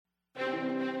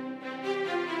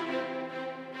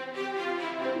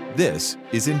This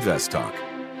is Invest Talk.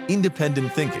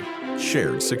 Independent thinking,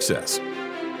 shared success.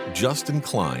 Justin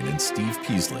Klein and Steve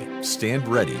Peasley stand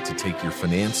ready to take your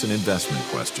finance and investment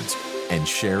questions and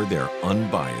share their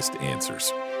unbiased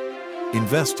answers.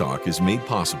 Invest Talk is made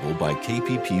possible by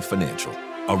KPP Financial,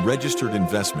 a registered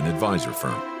investment advisor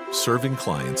firm serving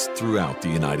clients throughout the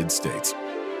United States.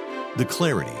 The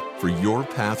clarity for your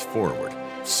path forward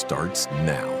starts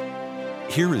now.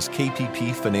 Here is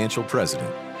KPP Financial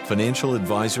President, Financial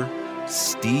Advisor,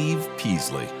 Steve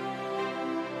Peasley.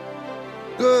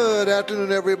 Good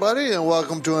afternoon, everybody, and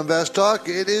welcome to Invest Talk.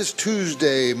 It is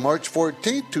Tuesday, March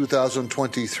 14th,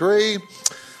 2023.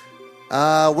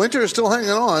 Winter is still hanging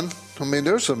on. I mean,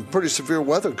 there's some pretty severe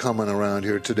weather coming around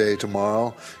here today,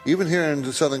 tomorrow. Even here in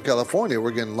Southern California, we're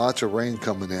getting lots of rain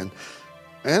coming in.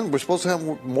 And we're supposed to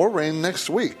have more rain next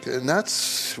week. And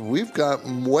we've got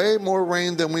way more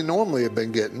rain than we normally have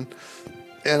been getting.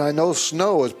 And I know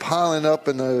snow is piling up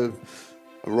in the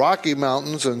Rocky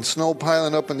Mountains and snow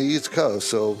piling up in the East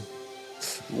Coast. So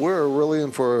we're really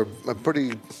in for a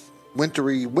pretty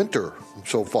wintry winter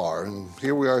so far. And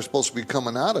here we are supposed to be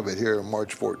coming out of it here on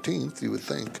March 14th, you would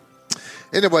think.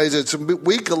 Anyways, it's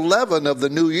week 11 of the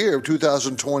new year of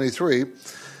 2023.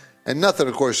 And nothing,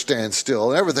 of course, stands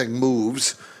still. Everything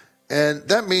moves. And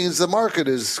that means the market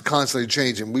is constantly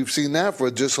changing. We've seen that for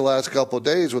just the last couple of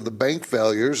days with the bank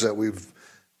failures that we've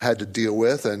had to deal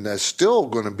with, and that's still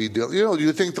going to be dealing. You know, do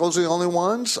you think those are the only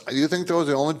ones? Do you think those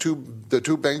are the only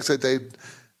two banks that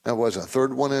that was a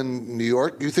third one in New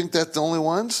York? You think that's the only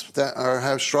ones that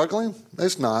are struggling?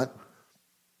 It's not.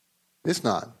 It's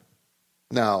not.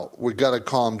 Now, we've got to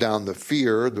calm down the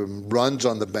fear. The runs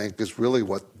on the bank is really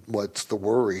what's the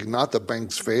worry, not the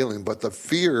banks failing, but the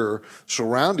fear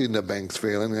surrounding the banks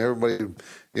failing. Everybody,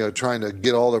 trying to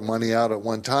get all their money out at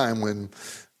one time when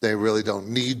they really don't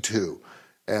need to.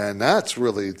 And that's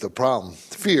really the problem.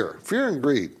 Fear and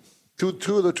greed. Two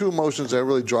of the two emotions that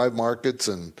really drive markets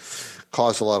and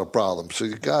cause a lot of problems. So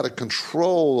you got to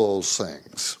control those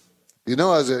things.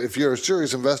 If you're a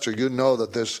serious investor, you know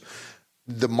that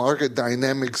the market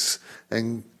dynamics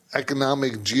and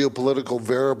economic geopolitical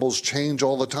variables change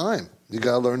all the time. You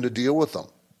got to learn to deal with them.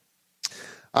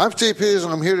 I'm Steve Peasley,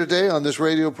 and I'm here today on this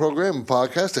radio program and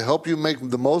podcast to help you make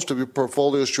the most of your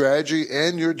portfolio strategy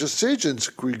and your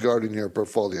decisions regarding your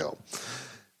portfolio.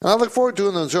 And I look forward to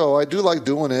doing the show. I do like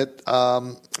doing it,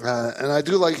 and I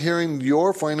do like hearing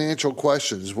your financial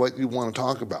questions, what you want to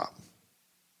talk about.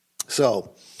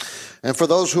 So, and for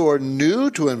those who are new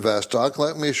to Invest Talk,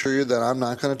 let me assure you that I'm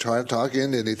not going to try to talk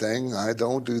into anything. I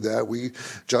don't do that.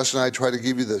 Justin and I try to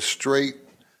give you the straight,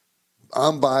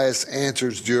 unbiased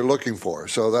answers you're looking for.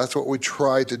 So that's what we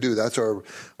try to do. That's our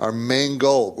main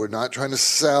goal. We're not trying to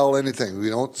sell anything. We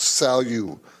don't sell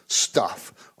you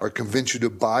stuff or convince you to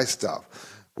buy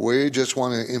stuff. We just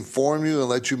want to inform you and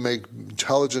let you make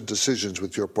intelligent decisions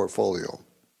with your portfolio.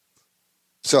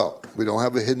 So we don't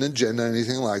have a hidden agenda,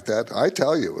 anything like that. I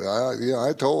tell you,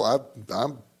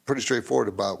 I'm pretty straightforward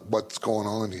about what's going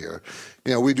on here.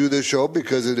 We do this show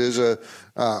because it is a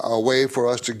way for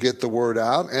us to get the word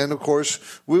out. And, of course,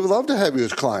 we would love to have you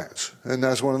as clients. And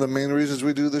that's one of the main reasons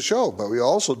we do the show. But we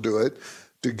also do it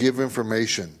to give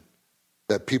information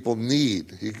that people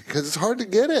need because it's hard to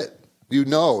get it.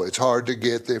 It's hard to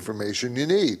get the information you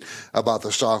need about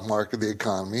the stock market, the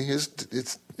economy.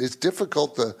 It's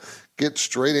difficult to get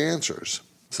straight answers.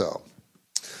 So,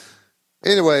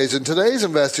 anyways, in today's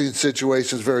investing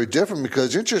situation is very different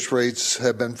because interest rates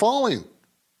have been falling.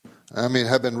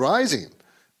 Have been rising.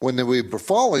 When we were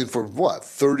falling for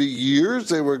 30 years,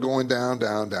 they were going down,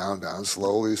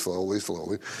 slowly.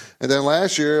 And then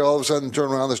last year, all of a sudden,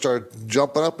 turned around, they started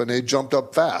jumping up, and they jumped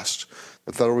up fast.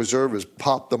 The Federal Reserve has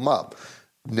popped them up.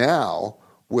 Now,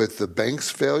 with the banks'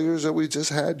 failures that we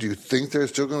just had, do you think they're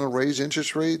still going to raise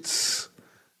interest rates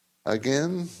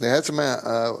again? They had some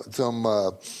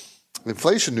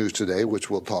inflation news today,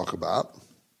 which we'll talk about.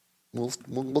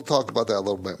 We'll talk about that a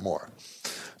little bit more.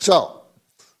 So,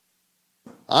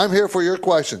 I'm here for your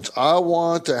questions. I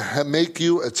want to make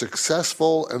you a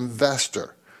successful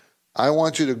investor. I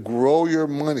want you to grow your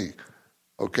money,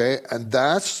 okay? And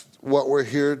that's what we're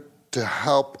here to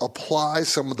help apply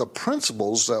some of the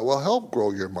principles that will help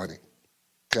grow your money,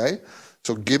 okay?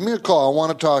 So give me a call. I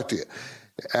want to talk to you.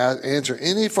 Answer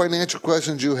any financial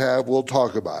questions you have. We'll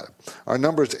talk about it. Our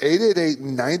number is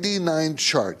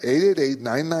 888-99-CHART,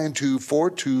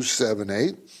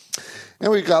 888-992-4278.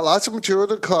 And we've got lots of material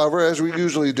to cover, as we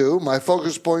usually do. My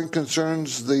focus point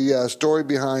concerns the story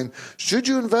behind, should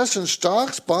you invest in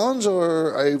stocks, bonds,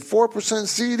 or a 4%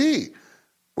 CD?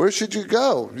 where should you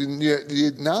go?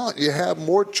 Now you have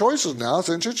more choices now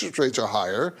since interest rates are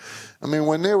higher. I mean,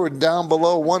 when they were down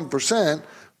below 1%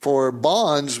 for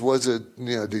bonds, was it,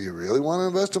 do you really want to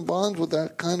invest in bonds with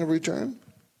that kind of return?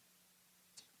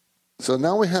 So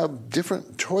now we have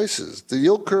different choices. The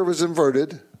yield curve is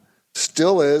inverted,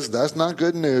 still is. That's not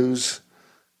good news.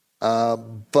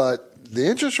 But the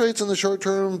interest rates in the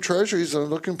short-term treasuries are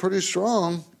looking pretty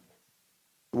strong.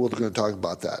 We're going to talk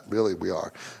about that. Really, we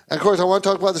are. And, of course, I want to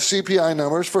talk about the CPI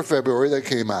numbers for February that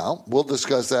came out. We'll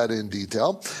discuss that in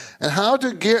detail. And how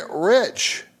to get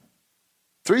rich.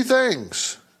 3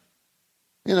 things.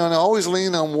 And I always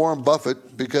lean on Warren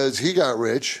Buffett because he got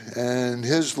rich, and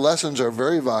his lessons are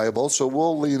very valuable, so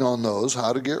we'll lean on those,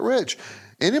 how to get rich.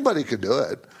 Anybody can do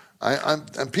it.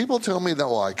 And people tell me that,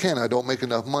 well, I can't. I don't make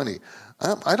enough money.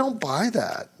 I don't buy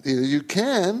that. You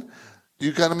can.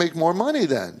 You got to make more money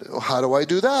then. How do I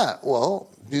do that?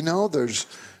 Well,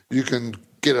 you can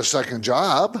get a second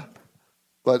job,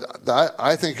 but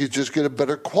I think you just get a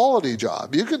better quality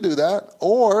job. You can do that,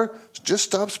 or just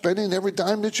stop spending every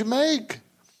dime that you make.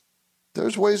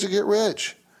 There's ways to get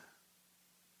rich.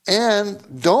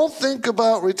 And don't think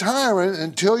about retirement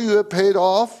until you have paid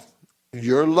off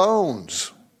your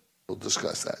loans. We'll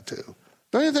discuss that too.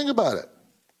 Don't even think about it.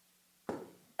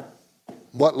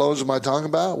 What loans am I talking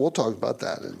about? We'll talk about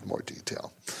that in more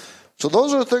detail. So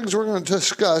those are the things we're going to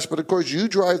discuss, but of course you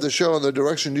drive the show in the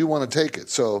direction you want to take it.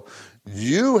 So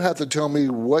you have to tell me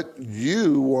what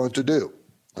you want to do,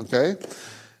 okay?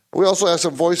 We also have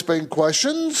some voice bank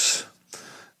questions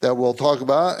that we'll talk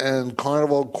about, and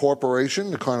Carnival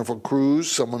Corporation, the Carnival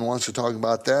Cruise, someone wants to talk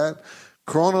about that.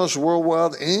 Kronos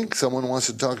Worldwide Inc., someone wants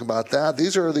to talk about that.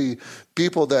 These are the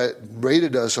people that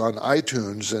rated us on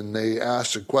iTunes, and they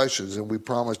asked the questions, and we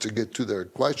promised to get to their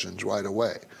questions right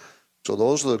away. So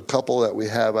those are the couple that we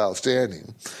have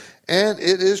outstanding. And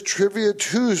it is Trivia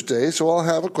Tuesday, so I'll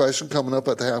have a question coming up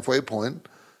at the halfway point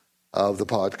of the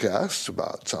podcast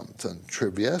about some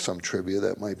trivia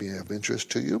that might be of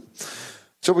interest to you.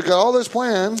 So we got all this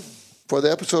planned for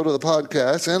the episode of the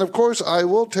podcast. And, of course, I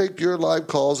will take your live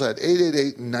calls at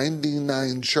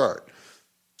 888-99-CHART.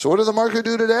 So what did the market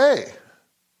do today?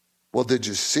 Well, did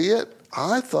you see it?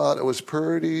 I thought it was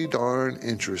pretty darn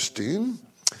interesting.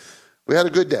 We had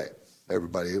a good day,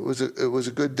 everybody. It was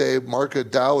a good day.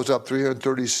 Market Dow was up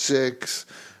 336.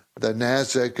 The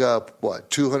NASDAQ up,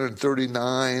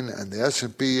 239. And the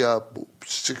S&P up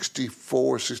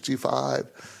 64, 65.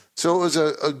 So it was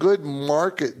a good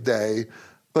market day,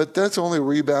 but that's only a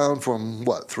rebound from,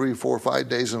 3, 4, 5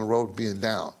 days in a row being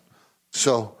down.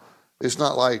 So it's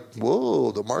not like,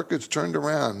 whoa, the market's turned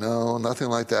around. No, nothing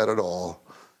like that at all.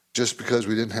 Just because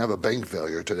we didn't have a bank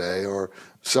failure today, or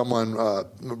someone,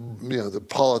 the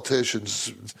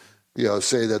politicians,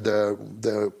 say that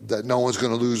that no one's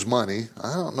going to lose money.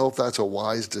 I don't know if that's a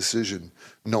wise decision.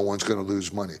 No one's going to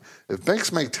lose money. If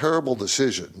banks make terrible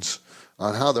decisions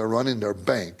on how they're running their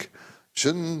bank,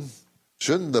 shouldn't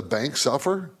the bank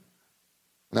suffer?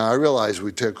 Now, I realize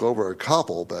we took over a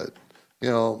couple, but,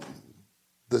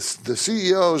 the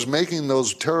CEOs making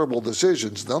those terrible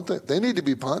decisions, they need to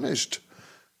be punished.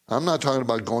 I'm not talking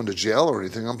about going to jail or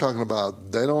anything. I'm talking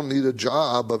about they don't need a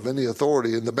job of any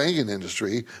authority in the banking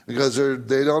industry because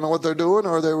they don't know what they're doing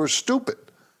or they were stupid.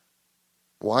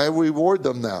 Why reward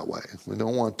them that way? We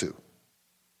don't want to.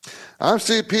 I'm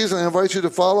Steve Peasley, and I invite you to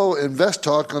follow Invest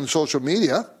Talk on social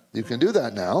media. You can do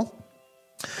that now.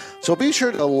 So be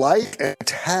sure to like and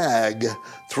tag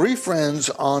 3 friends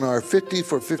on our 50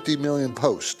 for 50 million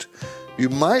post. You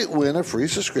might win a free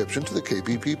subscription to the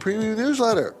KPP Premium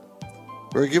Newsletter.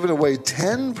 We're giving away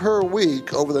 10 per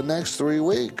week over the next 3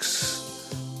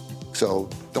 weeks. So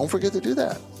don't forget to do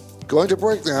that. Going to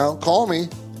break now. Call me,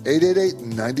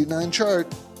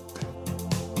 888-99-CHART.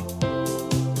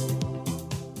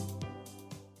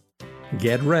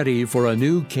 Get ready for a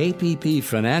new KPP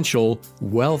Financial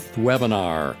Wealth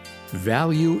Webinar,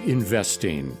 Value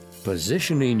Investing,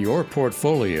 Positioning Your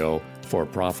Portfolio for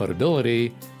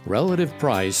Profitability, Relative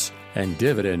Price, and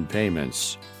Dividend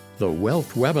Payments. The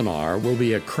Wealth Webinar will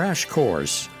be a crash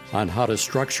course on how to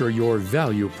structure your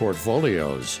value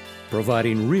portfolios,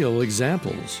 providing real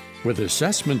examples with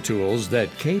assessment tools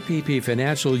that KPP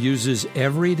Financial uses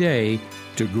every day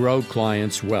to grow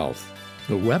clients' wealth.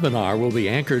 The webinar will be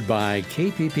anchored by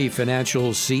KPP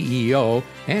Financial CEO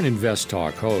and Invest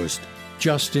Talk host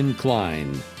Justin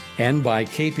Klein, and by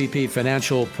KPP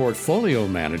Financial Portfolio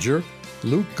Manager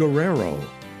Luke Guerrero.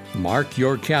 Mark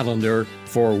your calendar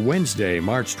for Wednesday,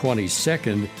 March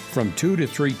 22nd from 2 to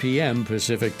 3 p.m.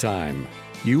 Pacific Time.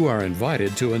 You are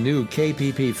invited to a new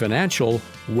KPP Financial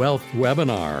Wealth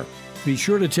Webinar. Be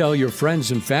sure to tell your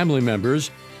friends and family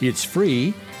members it's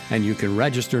free and you can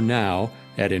register now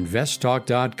at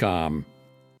investtalk.com.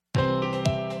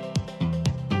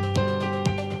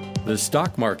 The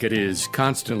stock market is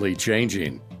constantly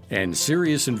changing, and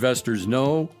serious investors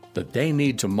know that they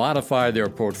need to modify their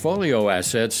portfolio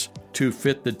assets to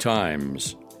fit the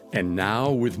times. And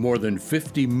now, with more than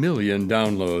 50 million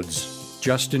downloads,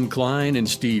 Justin Klein and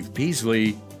Steve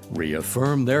Peasley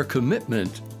reaffirm their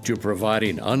commitment to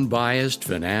providing unbiased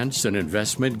finance and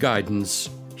investment guidance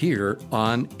here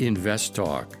on Invest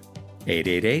Talk.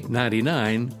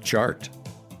 888-99-CHART.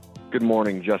 Good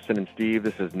morning, Justin and Steve.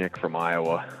 This is Nick from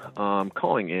Iowa.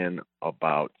 Calling in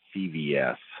about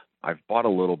CVS. I've bought a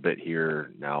little bit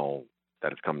here now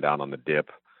that it's come down on the dip.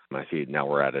 I see now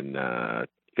we're at a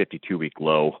 52-week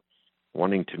low.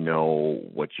 Wanting to know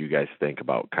what you guys think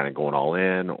about kind of going all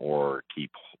in or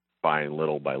keep buying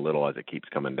little by little as it keeps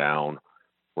coming down.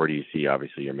 Where do you see,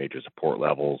 obviously, your major support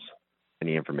levels?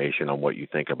 Any information on what you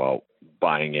think about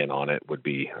buying in on it would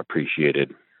be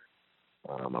appreciated.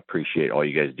 Appreciate all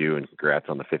you guys do, and congrats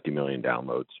on the 50 million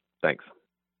downloads. Thanks.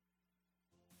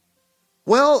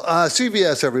 Well,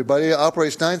 CVS, everybody,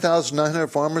 operates 9,900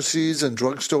 pharmacies and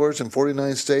drugstores in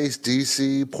 49 states,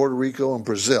 D.C., Puerto Rico, and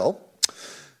Brazil.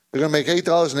 They're going to make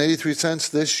 $8.83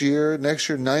 this year. Next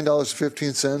year,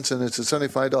 $9.15, and it's a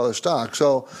 $75 stock.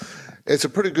 So it's a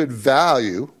pretty good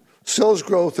value. Sales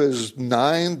growth is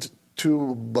 9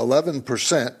 to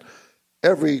 11%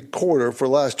 every quarter for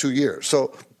the last 2 years.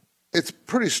 So it's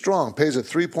pretty strong. Pays a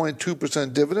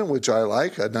 3.2% dividend, which I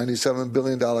like, a $97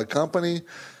 billion company.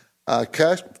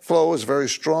 Cash flow is very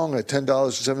strong at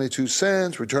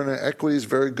 $10.72. Return on equity is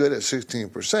very good at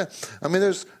 16%. I mean,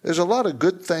 there's a lot of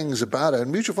good things about it.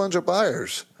 And mutual funds are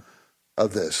buyers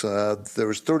of this. There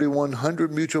was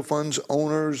 3,100 mutual funds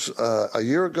owners a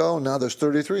year ago. Now there's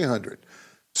 3,300.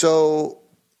 So,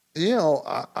 you know,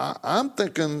 I'm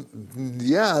thinking,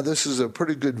 yeah, this is a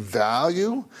pretty good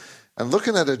value. And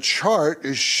looking at a chart,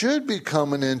 it should be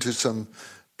coming into some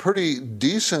pretty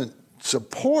decent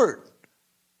support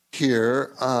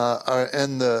here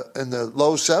in the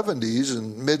low 70s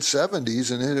and mid 70s,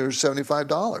 and there's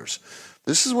 $75.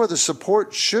 This is where the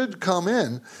support should come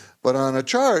in, but on a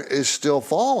chart it's still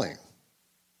falling.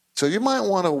 So you might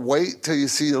want to wait till you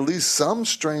see at least some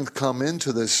strength come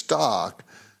into this stock.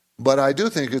 But I do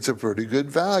think it's a pretty good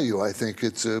value. I think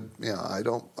it's I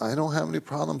don't have any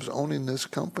problems owning this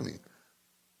company.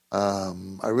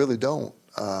 I really don't.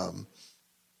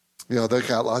 They've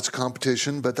got lots of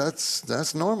competition, but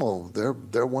that's normal.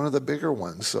 They're one of the bigger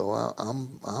ones, so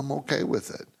I'm okay with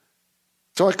it.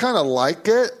 So I kind of like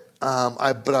it,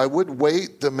 but I would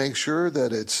wait to make sure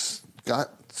that it's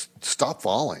stop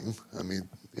falling. I mean,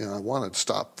 I want it to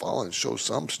stop falling, show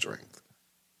some strength.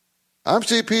 I'm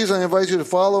Steve Peasley. I invite you to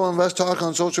follow Invest Talk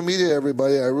on social media,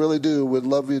 everybody. I really do. Would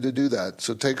love you to do that.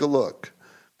 So take a look.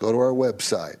 Go to our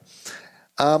website.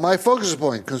 My focus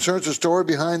point concerns the story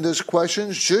behind this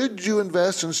question. Should you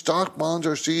invest in stock, bonds,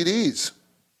 or CDs?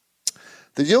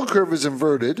 The yield curve is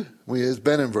inverted. It has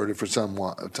been inverted for some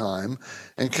time.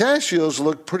 And cash yields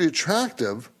look pretty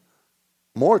attractive,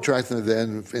 more attractive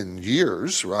than in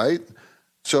years, right?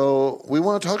 So we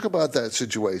want to talk about that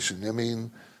situation. I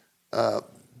mean,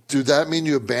 does that mean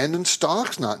you abandon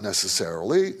stocks? Not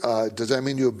necessarily. Does that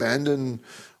mean you abandon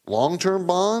long-term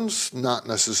bonds? Not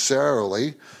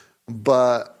necessarily.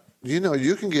 But,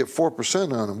 you can get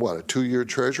 4% on, a 2-year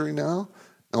treasury now?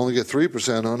 And only get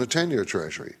 3% on a 10-year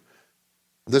treasury.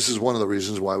 This is one of the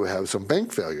reasons why we have some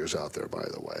bank failures out there, by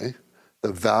the way.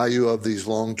 The value of these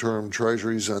long-term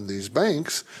treasuries on these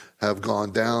banks have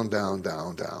gone down, down,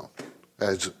 down, down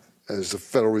as the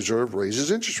Federal Reserve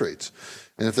raises interest rates.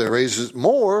 And if they raise it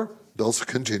more, they'll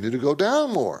continue to go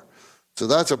down more. So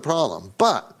that's a problem.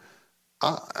 But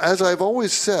as I've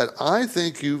always said, I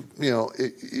think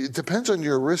it depends on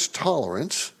your risk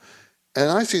tolerance,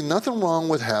 and I see nothing wrong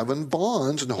with having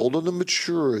bonds and holding to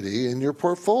maturity in your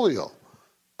portfolio.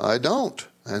 I don't,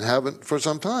 and haven't for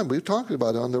some time. We've talked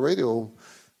about it on the radio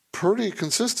pretty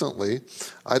consistently.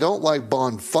 I don't like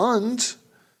bond funds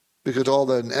because all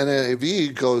the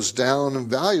NAV goes down in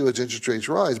value as interest rates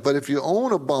rise. But if you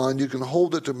own a bond, you can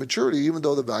hold it to maturity, even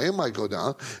though the value might go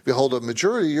down. If you hold it to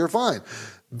maturity, you're fine.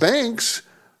 Banks,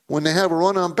 when they have a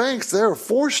run on banks, they're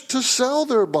forced to sell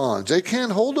their bonds. They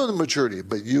can't hold them to maturity,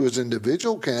 but you as an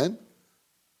individual can,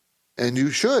 and you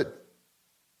should.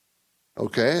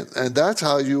 Okay? And that's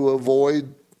how you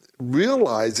avoid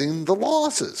realizing the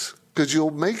losses, because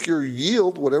you'll make your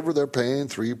yield, whatever they're paying,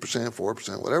 3%,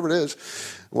 4%, whatever it is,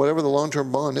 whatever the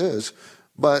long-term bond is.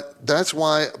 But that's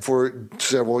why for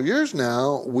several years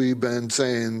now, we've been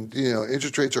saying,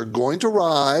 interest rates are going to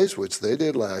rise, which they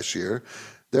did last year.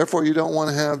 Therefore, you don't want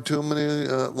to have too many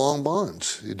long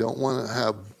bonds. You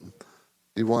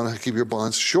want to keep your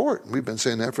bonds short. We've been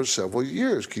saying that for several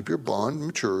years. Keep your bond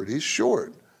maturities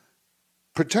short.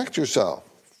 Protect yourself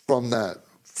from that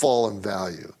fall in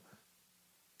value.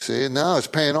 See, now it's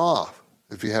paying off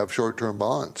if you have short-term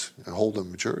bonds and hold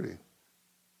them maturity.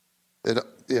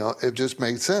 It just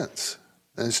makes sense,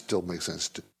 and it still makes sense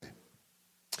to me.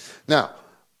 Now,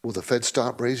 will the Fed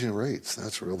stop raising rates?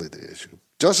 That's really the issue.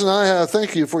 Justin and I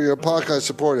thank you for your podcast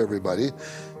support, everybody.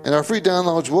 And our free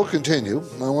downloads will continue.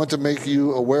 I want to make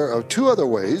you aware of two other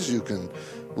ways you can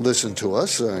listen to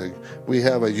us. We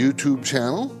have a YouTube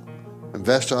channel,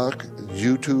 InvestTalk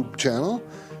YouTube channel,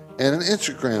 and an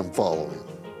Instagram following.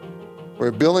 We're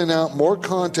building out more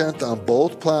content on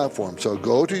both platforms. So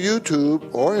go to YouTube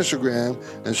or Instagram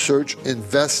and search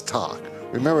InvestTalk.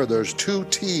 Remember, there's 2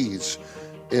 T's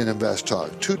in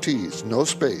InvestTalk. 2 T's, no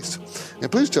space.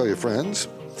 And please tell your friends.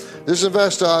 This is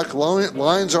InvestTalk.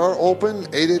 Lines are open,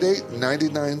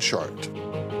 888-99-CHART.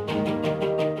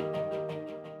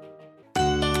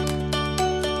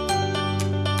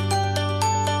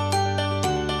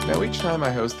 Now, each time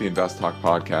I host the InvestTalk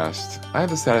podcast, I have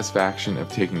the satisfaction of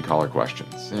taking caller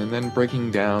questions and then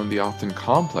breaking down the often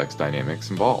complex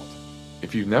dynamics involved.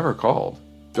 If you've never called,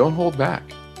 don't hold back.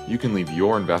 You can leave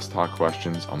your InvestTalk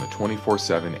questions on the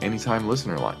 24/7 Anytime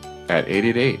Listener line at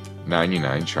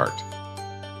 888-99-CHART.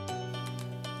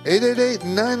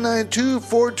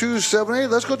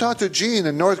 888-992-4278. Let's go talk to Gene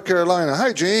in North Carolina.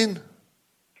 Hi, Gene.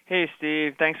 Hey,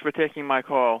 Steve. Thanks for taking my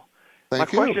call.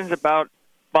 Thank you. My question's about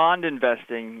bond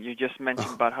investing. You just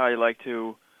mentioned about how you like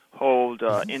to hold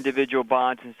individual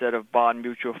bonds instead of bond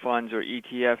mutual funds or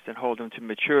ETFs and hold them to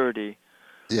maturity.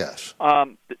 Yes.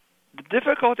 The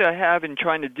difficulty I have in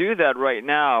trying to do that right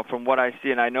now, from what I see,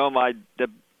 and I know the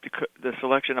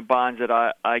selection of bonds that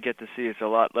I get to see is a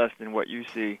lot less than what you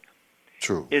see.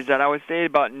 True. Is that I would say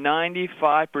about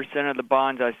 95% of the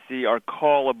bonds I see are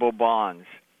callable bonds,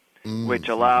 which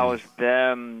allows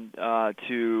them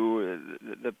to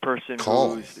the person to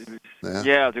call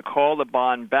the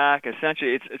bond back.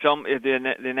 Essentially,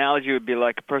 the analogy would be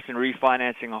like a person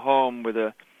refinancing a home with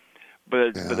a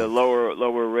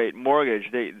lower rate mortgage.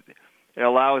 It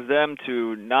allows them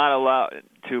to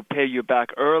to pay you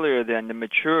back earlier than the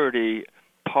maturity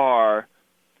par,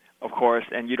 of course,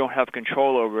 and you don't have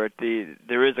control over it.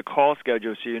 There is a call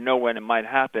schedule, so you know when it might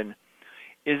happen.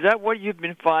 Is that what you've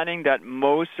been finding, that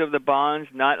most of the bonds,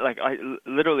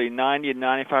 literally 90 and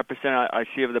 95% I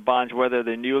see of the bonds, whether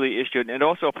they're newly issued, and it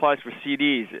also applies for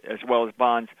CDs as well as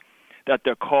bonds, that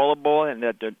they're callable and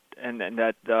that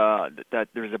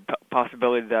there's a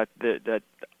possibility that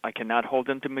I cannot hold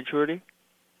them to maturity?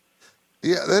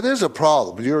 Yeah, that is a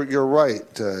problem. You're right,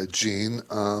 Gene.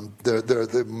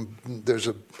 There's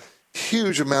a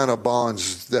huge amount of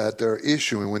bonds that they're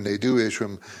issuing. When they do issue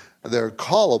them, they're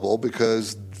callable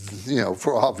because,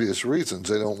 for obvious reasons.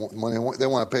 They don't want money. They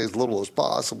want to pay as little as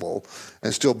possible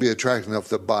and still be attractive enough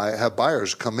to have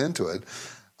buyers come into it.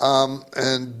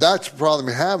 And that's the problem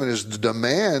you're having is the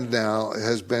demand now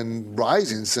has been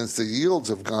rising since the yields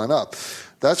have gone up.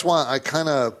 That's why I kind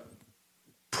of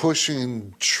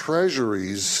pushing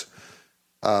treasuries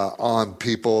on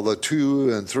people, the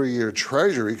 2 and 3 year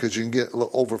treasury, because you can get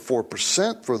over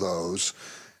 4% for those.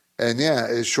 And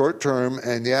it's short term.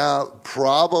 And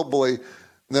probably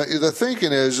the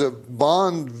thinking is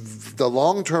the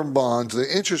long term bonds,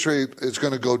 the interest rate is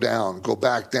going to go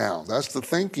back down. That's the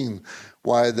thinking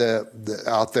why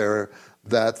out there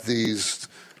that these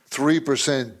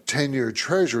 3% 10-year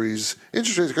treasuries,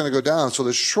 interest rate is going to go down. So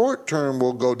the short term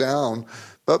will go down.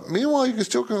 But meanwhile, you can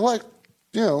still collect,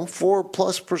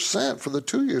 4+% for the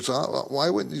 2 years. Why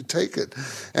wouldn't you take it?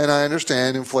 And I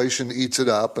understand inflation eats it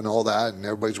up and all that, and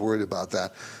everybody's worried about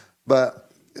that. But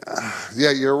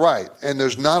you're right. And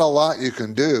there's not a lot you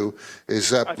can do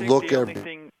except look at.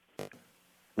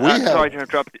 Sorry to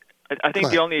interrupt. I think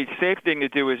the only safe thing to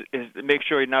do is make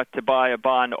sure not to buy a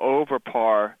bond over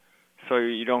par, so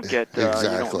you don't get you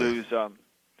don't lose.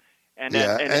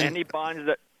 Any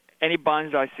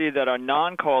bonds I see that are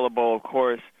non-callable, of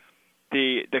course,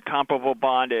 the comparable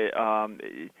bond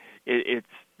it's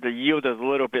the yield is a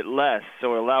little bit less,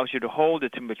 so it allows you to hold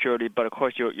it to maturity. But of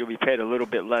course, you'll be paid a little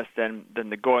bit less than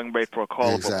the going rate for a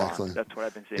callable bond. That's what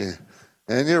I've been seeing. Yeah.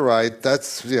 And you're right.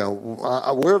 That's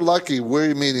we're lucky.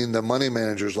 We're meaning the money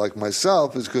managers like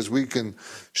myself is because we can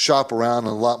shop around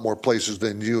in a lot more places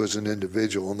than you as an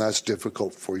individual, and that's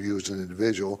difficult for you as an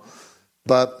individual.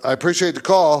 But I appreciate the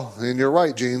call, and you're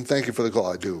right, Gene. Thank you for the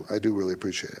call. I do really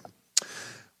appreciate it.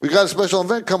 We got a special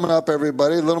event coming up,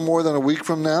 everybody, a little more than a week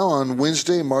from now on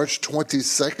Wednesday, March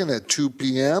 22nd at 2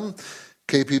 p.m.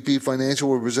 KPP Financial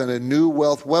will present a new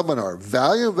wealth webinar,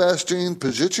 Value Investing,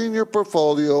 Positioning Your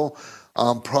Portfolio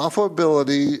on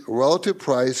Profitability, Relative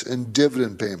Price, and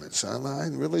Dividend Payments. And I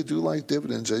really do like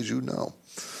dividends, as you know.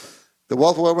 The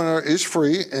wealth webinar is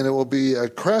free, and it will be a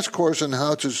crash course on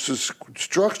how to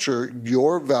structure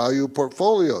your value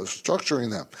portfolios,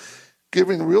 structuring them,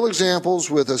 giving real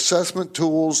examples with assessment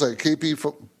tools that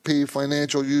KPP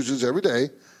Financial uses every day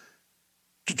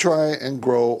to try and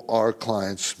grow our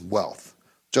clients' wealth.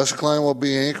 Justin Klein will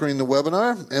be anchoring the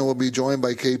webinar and will be joined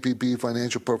by KPP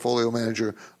Financial Portfolio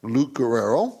Manager Luke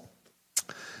Guerrero.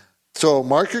 So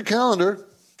mark your calendar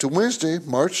to Wednesday,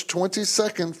 March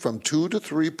 22nd from 2 to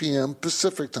 3 p.m.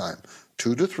 Pacific Time.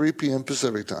 2 to 3 p.m.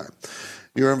 Pacific Time.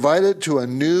 You're invited to a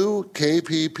new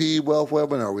KPP Wealth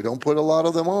webinar. We don't put a lot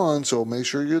of them on, so make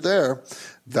sure you're there.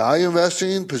 Value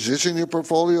Investing, Position Your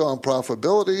Portfolio on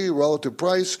Profitability, Relative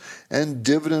Price, and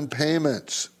Dividend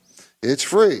Payments. It's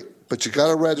free, but you got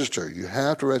to register. You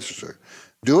have to register.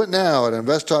 Do it now at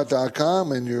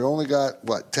investtalk.com, and you only got,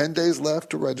 10 days left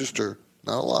to register.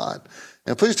 Not a lot.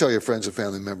 And please tell your friends and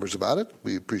family members about it.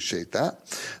 We appreciate that.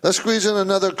 Let's squeeze in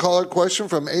another caller question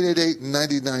from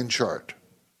 888-99-CHART.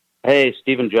 Hey,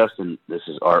 Steve and Justin. This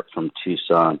is Art from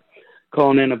Tucson.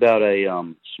 Calling in about a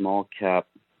small cap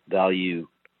value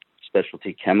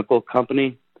specialty chemical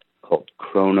company called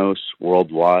Kronos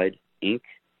Worldwide, Inc.,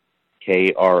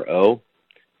 KRO.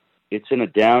 It's in a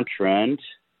downtrend,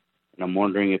 and I'm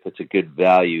wondering if it's a good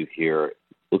value here.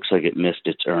 Looks like it missed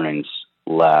its earnings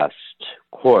last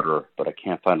quarter, but I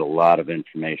can't find a lot of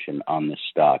information on this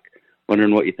stock.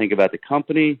 Wondering what you think about the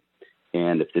company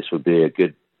and if this would be a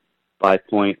good buy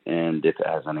point and if it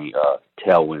has any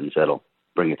tailwinds that'll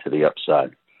bring it to the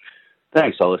upside.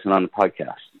 Thanks. I'll listen on the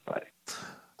podcast. Bye.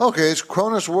 Okay, it's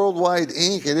Kronos Worldwide,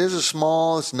 Inc. It is it's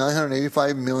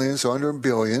 $985 million, so under $1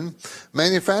 billion.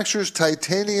 Manufactures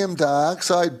titanium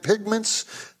dioxide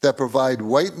pigments that provide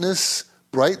whiteness,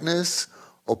 brightness,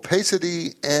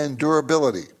 opacity, and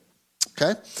durability.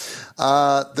 Okay?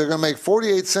 They're going to make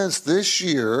 48 cents this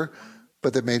year,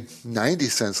 but they made 90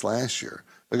 cents last year.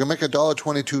 They're going to make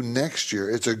 $1.22 next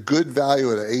year. It's a good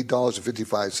value at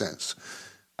 $8.55.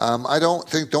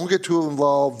 Don't get too in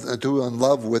love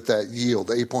with that yield,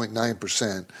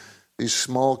 8.9%. These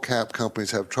small cap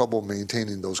companies have trouble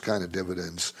maintaining those kind of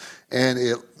dividends. And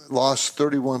it lost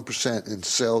 31% in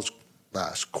sales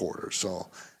last quarter. So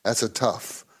that's a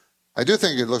tough. I do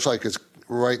think it looks like it's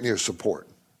right near support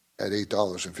at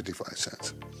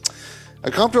 $8.55. A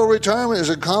comfortable retirement is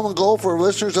a common goal for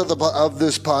listeners of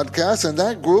this podcast, and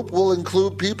that group will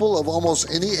include people of almost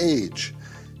any age,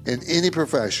 in any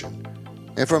profession,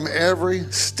 and from every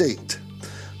state.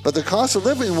 But the cost of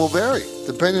living will vary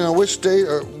depending on which state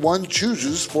one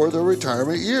chooses for their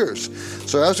retirement years.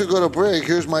 So as we go to break,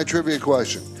 here's my trivia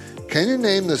question. Can you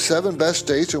name the 7 best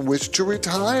states in which to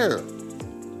retire?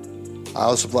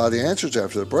 I'll supply the answers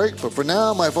after the break, but for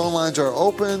now, my phone lines are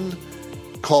open.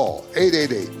 Call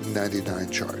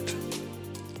 888-99-CHART.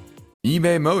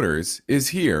 eBay Motors is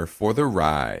here for the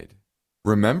ride.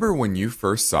 Remember when you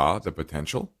first saw the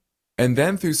potential? And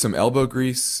then through some elbow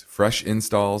grease, fresh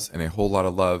installs, and a whole lot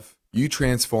of love, you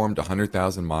transformed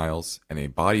 100,000 miles and a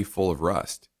body full of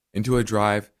rust into a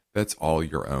drive that's all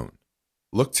your own.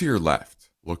 Look to your left.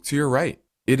 Look to your right.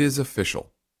 It is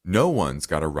official. No one's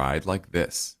got a ride like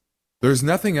this. There's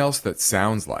nothing else that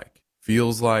sounds like,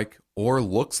 feels like, or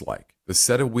looks like the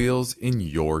set of wheels in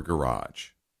your garage.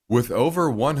 With over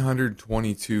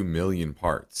 122 million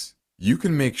parts, you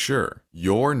can make sure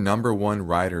your number one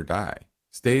ride or die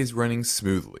stays running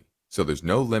smoothly, so there's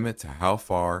no limit to how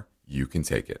far you can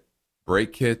take it.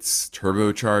 Brake kits,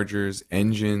 turbochargers,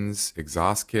 engines,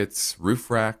 exhaust kits,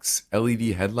 roof racks, LED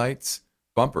headlights,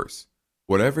 bumpers,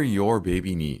 whatever your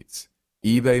baby needs,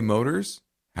 eBay Motors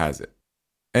has it.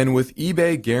 And with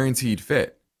eBay Guaranteed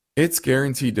Fit, it's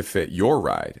guaranteed to fit your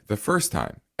ride the first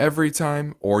time, every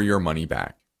time, or your money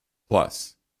back.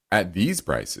 Plus, at these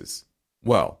prices,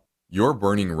 well, you're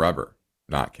burning rubber,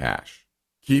 not cash.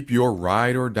 Keep your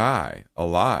ride or die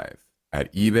alive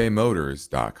at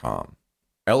ebaymotors.com.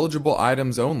 Eligible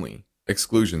items only.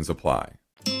 Exclusions apply.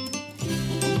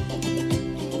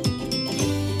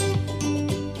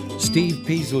 Steve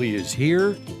Peasley is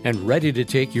here and ready to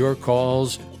take your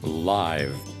calls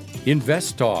live.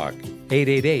 Invest Talk,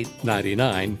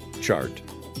 888-99-CHART.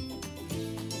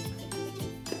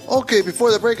 Okay,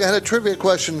 before the break, I had a trivia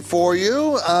question for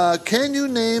you. Can you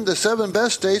name the 7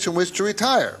 best states in which to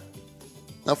retire?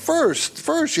 Now, first,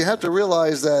 you have to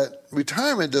realize that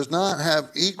retirement does not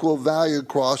have equal value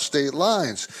across state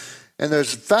lines. And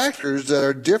there's factors that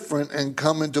are different and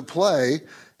come into play.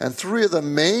 And 3 of the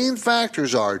main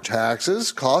factors are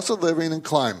taxes, cost of living, and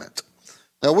climate.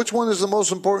 Now, which one is the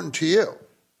most important to you?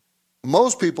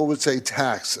 Most people would say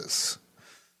taxes.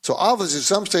 So obviously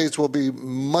some states will be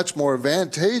much more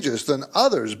advantageous than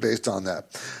others based on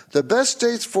that. The best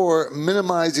states for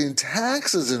minimizing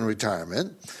taxes in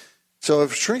retirement, so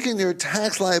if shrinking your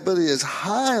tax liability is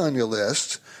high on your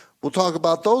list, we'll talk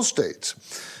about those states.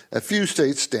 A few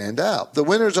states stand out. The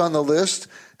winners on the list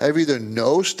have either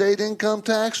no state income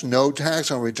tax, no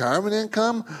tax on retirement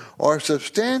income, or a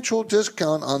substantial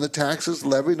discount on the taxes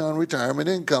levied on retirement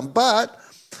income. But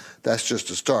that's just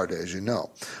a start, as you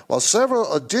know. While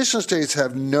several additional states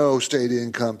have no state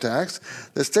income tax,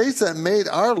 the states that made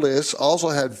our list also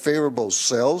had favorable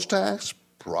sales tax,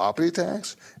 property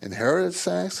tax, inheritance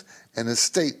tax, and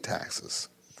estate taxes.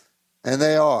 And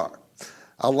they are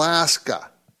Alaska,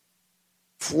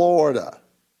 Florida,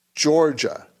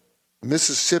 Georgia,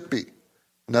 Mississippi,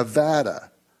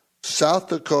 Nevada, South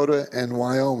Dakota, and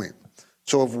Wyoming.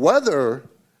 So if weather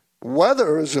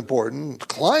is important,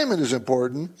 climate is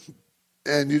important,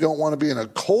 and you don't want to be in a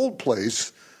cold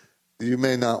place, you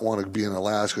may not want to be in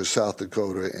Alaska, South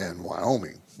Dakota, and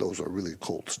Wyoming. Those are really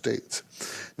cold states.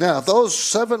 Now, if those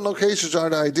 7 locations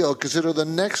aren't ideal, consider the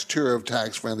next tier of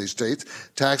tax-friendly states.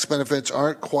 Tax benefits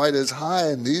aren't quite as high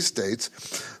in these states,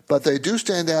 but they do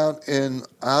stand out in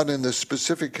the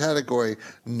specific category,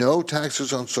 no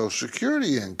taxes on Social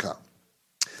Security income.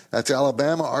 That's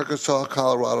Alabama, Arkansas,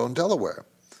 Colorado, and Delaware.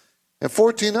 And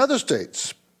 14 other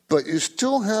states, but you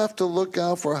still have to look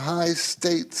out for high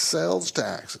state sales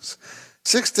taxes.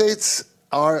 6 states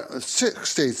are the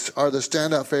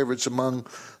standout favorites among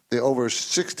the over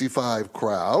 65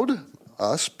 crowd,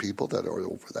 us people that are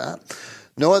over that.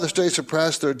 No other state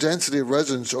surpassed their density of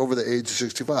residents over the age of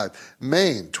 65.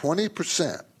 Maine,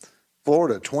 20%.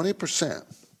 Florida, 20%.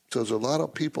 So there's a lot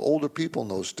of people, older people in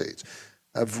those states.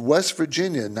 Of West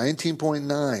Virginia,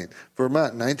 19.9,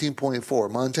 Vermont,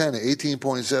 19.4, Montana,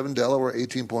 18.7, Delaware,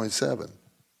 18.7.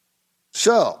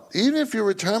 So, even if your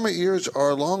retirement years are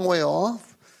a long way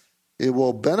off, it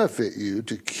will benefit you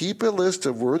to keep a list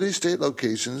of worthy state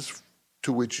locations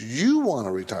to which you want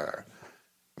to retire.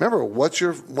 Remember, what's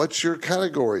your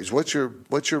categories? What's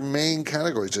your main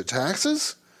categories? Is it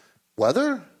taxes?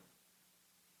 Weather?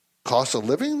 Cost of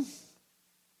living?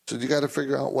 So you got to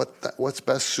figure out what's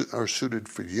best suited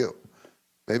for you.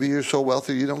 Maybe you're so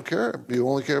wealthy you don't care. You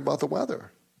only care about the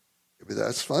weather. Maybe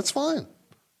that's fine.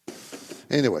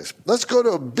 Anyways, let's go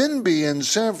to Bimby in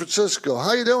San Francisco.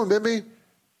 How you doing, Bimby?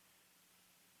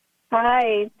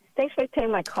 Hi. Thanks for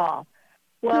taking my call.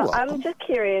 Well, I'm just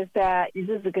curious that is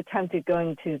this a good time to go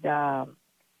into the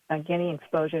getting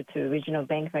exposure to regional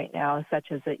banks right now,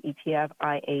 such as the ETF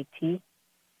IAT?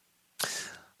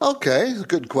 Okay,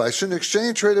 good question.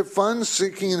 Exchange-traded funds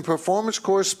seeking performance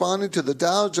corresponding to the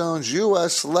Dow Jones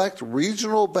U.S. Select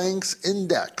Regional Banks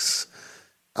Index,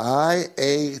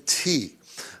 IAT.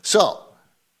 So,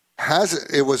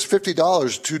 it was $50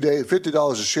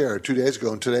 a share 2 days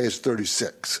ago, and today it's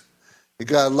 $36. It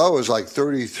got low as like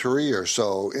 33 or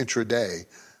so intraday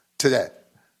today.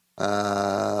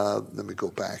 Let me go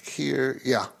back here.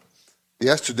 Yeah,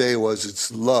 yesterday was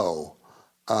its low.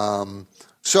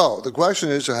 So the question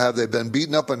is, have they been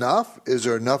beaten up enough? Is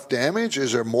there enough damage?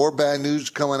 Is there more bad news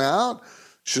coming out?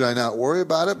 Should I not worry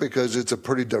about it because it's a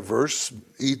pretty diverse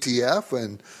ETF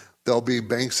and there'll be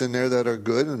banks in there that are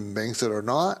good and banks that are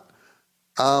not?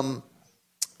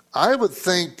 I would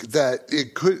think that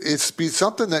it's be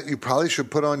something that you probably should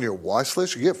put on your watch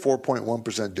list. You get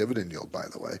 4.1% dividend yield, by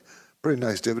the way. Pretty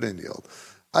nice dividend yield.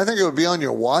 I think it would be on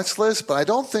your watch list, but I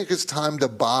don't think it's time to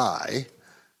buy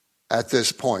at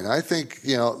this point. I think,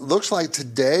 it looks like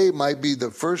today might be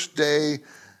the first day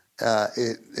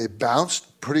it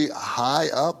bounced pretty high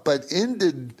up, but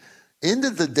ended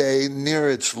the day near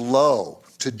its low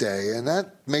today, and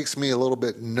that makes me a little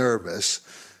bit nervous.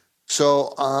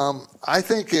 So I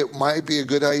think it might be a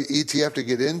good ETF to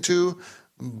get into,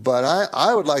 but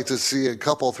I would like to see a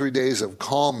couple, 3 days of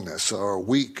calmness or a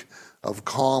week of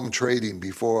calm trading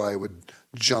before I would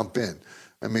jump in.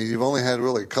 I mean, you've only had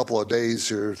really a couple of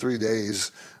days or 3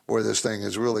 days where this thing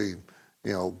is really,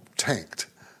 tanked.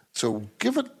 So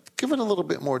give it a little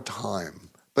bit more time.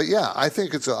 But yeah, I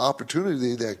think it's an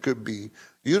opportunity that could be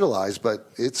utilized,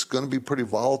 but it's going to be a pretty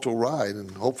volatile ride, and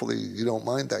hopefully you don't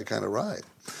mind that kind of ride.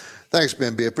 Thanks,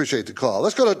 Bimby. I appreciate the call.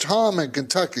 Let's go to Tom in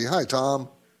Kentucky. Hi, Tom.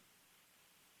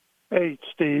 Hey,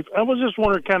 Steve. I was just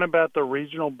wondering kind of about the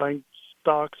regional bank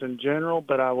stocks in general,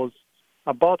 but I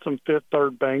bought some Fifth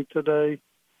Third Bank today.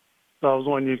 So I was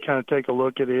wanting you to kind of take a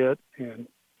look at it and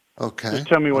just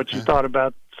tell me what you thought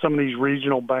about some of these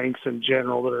regional banks in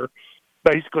general that are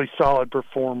basically solid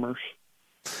performers.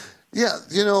 Yeah,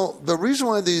 the reason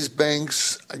why these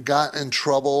banks got in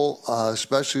trouble,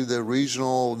 especially the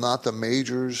regional, not the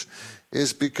majors,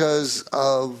 is because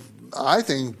of, I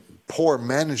think, poor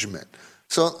management.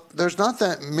 So there's not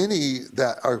that many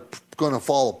that are going to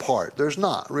fall apart. There's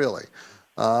not, really.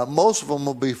 Most of them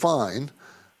will be fine.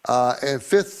 And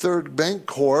Fifth Third Bank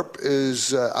Corp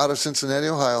is out of Cincinnati,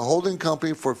 Ohio, a holding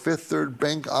company for Fifth Third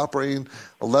Bank, operating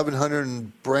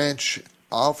 1,100 branch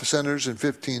office centers in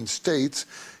 15 states.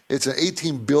 It's an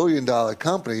 $18 billion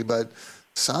company, but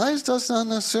size does not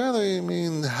necessarily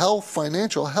mean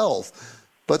financial health.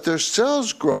 But their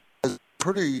sales growth is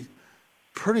pretty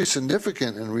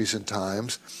significant in recent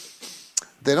times.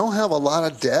 They don't have a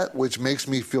lot of debt, which makes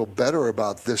me feel better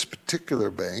about this particular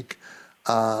bank.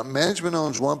 Management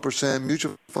owns 1%.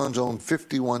 Mutual funds own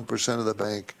 51% of the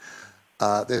bank.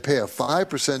 They pay a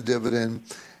 5% dividend,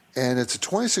 and it's a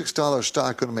 $26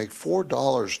 stock, going to make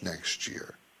 $4 next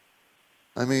year.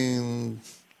 I mean,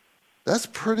 that's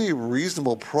pretty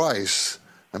reasonable price.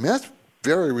 That's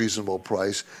very reasonable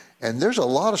price. And there's a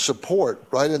lot of support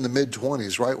right in the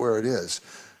mid-20s, right where it is.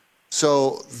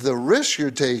 So the risk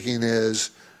you're taking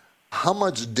is, how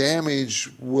much damage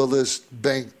will this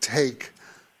bank take,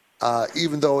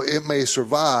 even though it may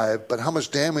survive, but how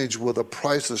much damage will the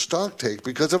price of the stock take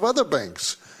because of other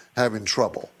banks having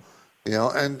trouble?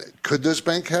 And could this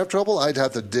bank have trouble? I'd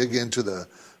have to dig into the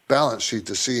balance sheet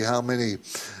to see how many.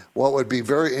 What would be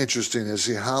very interesting is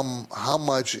see how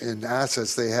much in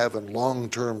assets they have in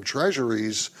long-term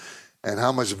treasuries and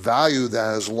how much value that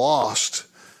has lost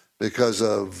because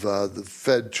of the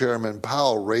Fed Chairman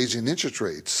Powell raising interest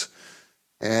rates.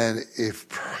 And if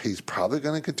he's probably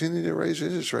going to continue to raise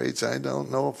interest rates, I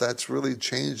don't know if that's really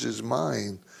changed his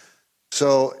mind.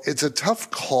 So it's a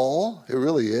tough call. It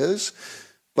really is.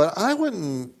 But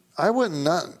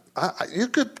you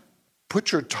could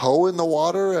put your toe in the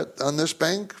water on this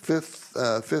bank, Fifth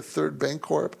Third Bank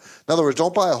Corp. In other words,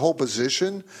 don't buy a whole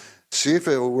position. See if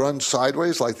it will run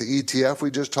sideways like the ETF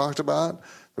we just talked about,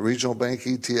 the regional bank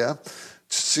ETF.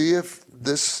 See if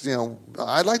this,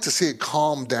 I'd like to see it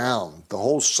calm down, the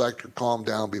whole sector calm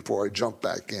down before I jump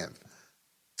back in.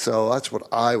 So that's what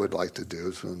I would like to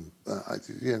do.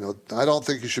 I don't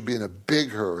think you should be in a big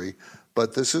hurry,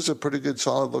 but this is a pretty good,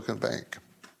 solid-looking bank.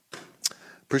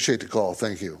 Appreciate the call.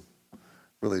 Thank you.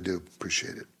 Really do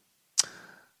appreciate it.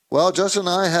 Well, Justin and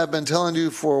I have been telling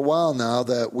you for a while now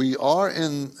that we are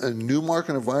in a new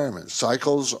market environment.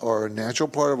 Cycles are a natural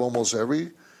part of almost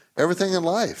everything in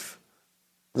life.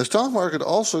 The stock market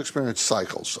also experiences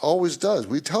cycles, always does.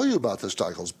 We tell you about the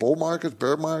cycles, bull markets,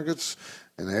 bear markets,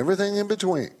 and everything in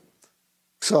between.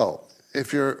 So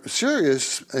if you're a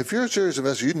serious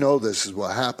investor, you know this is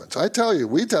what happens.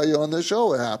 We tell you on this show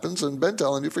what happens and been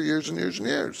telling you for years and years and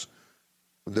years.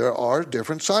 There are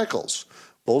different cycles,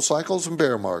 bull cycles and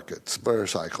bear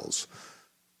cycles.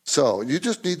 So you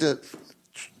just need to,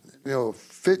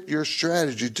 fit your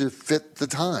strategy to fit the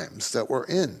times that we're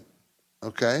in,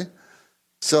 okay?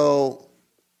 So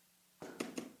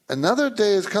another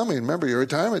day is coming. Remember, your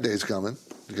retirement day is coming.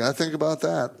 You got to think about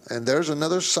that. And there's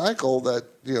another cycle that,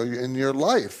 in your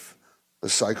life, the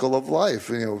cycle of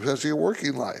life, especially your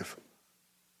working life.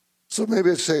 So maybe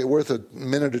it's worth a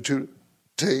minute or two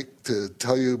take to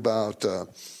tell you about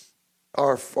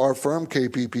our firm,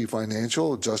 KPP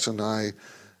Financial. Justin and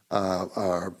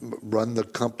I run the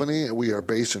company. We are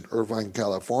based in Irvine,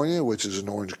 California, which is in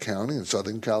Orange County in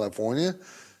Southern California,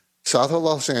 south of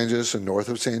Los Angeles and north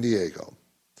of San Diego.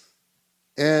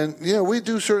 And, we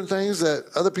do certain things that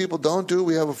other people don't do.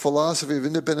 We have a philosophy of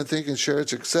independent thinking, shared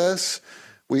success.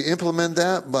 We implement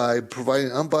that by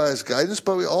providing unbiased guidance,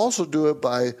 but we also do it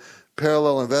by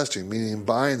parallel investing, meaning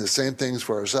buying the same things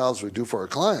for ourselves we do for our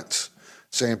clients.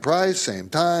 Same price, same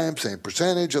time, same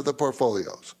percentage of the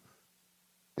portfolios.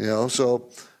 So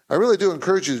I really do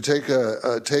encourage you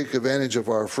to take advantage of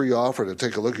our free offer to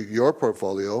take a look at your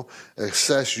portfolio,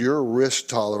 assess your risk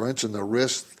tolerance and the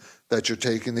risk that you're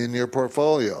taking in your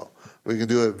portfolio. We can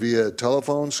do it via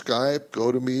telephone, Skype,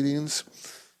 GoToMeetings.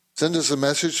 Send us a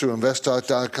message to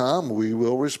investtalk.com. We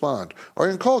will respond. Or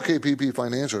you can call KPP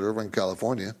Financial in Irvine,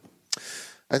 California.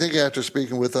 I think after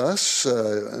speaking with us,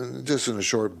 just in a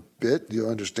short bit, you'll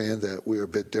understand that we're a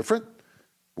bit different.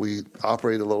 We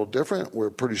operate a little different. We're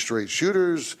pretty straight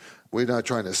shooters. We're not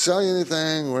trying to sell you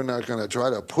anything. We're not going to try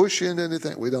to push you into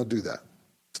anything. We don't do that.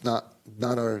 It's not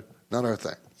our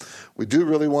thing. We do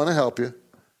really want to help you,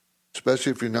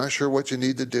 especially if you're not sure what you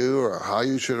need to do or how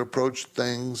you should approach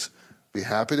things. Be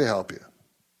happy to help you.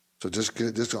 So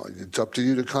it's up to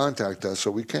you to contact us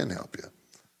so we can help you.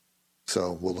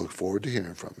 So we'll look forward to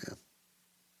hearing from you.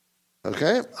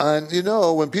 Okay? And,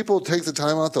 when people take the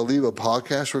time out to leave a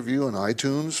podcast review on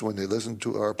iTunes when they listen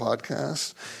to our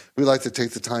podcast, we like to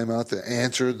take the time out to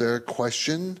answer their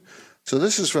question. So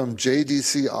this is from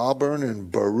JDC Auburn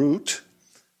and Beirut.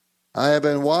 I have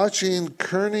been watching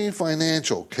Kearney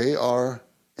Financial,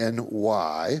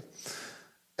 KRNY,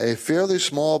 a fairly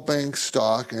small bank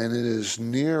stock, and it is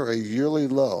near a yearly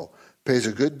low. Pays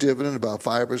a good dividend, about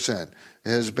 5%. It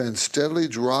has been steadily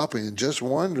dropping, and just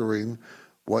wondering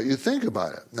what you think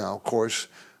about it. Now, of course,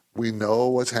 we know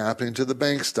what's happening to the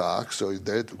bank stock. So,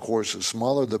 of course, the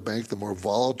smaller the bank, the more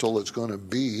volatile it's going to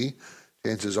be.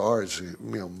 Chances are it's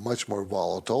much more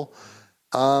volatile.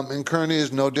 And Kearney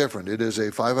is no different. It is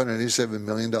a $587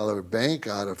 million bank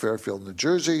out of Fairfield, New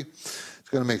Jersey. It's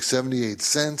going to make 78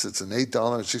 cents. It's an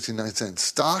 $8.69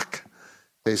 stock.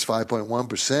 Pays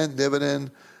 5.1%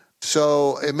 dividend.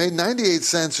 So it made 98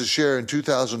 cents a share in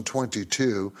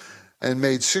 2022 and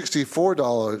made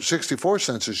 $64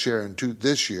 cents a share in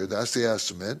this year. That's the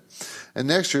estimate. And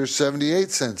next year, 78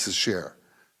 cents a share.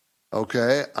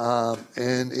 Okay?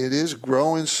 And it is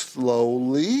growing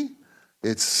slowly.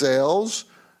 Its sales,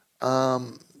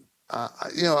 when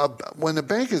the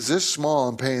bank is this small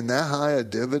and paying that high a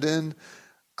dividend,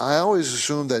 I always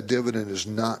assume that dividend is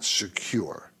not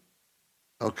secure.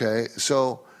 Okay?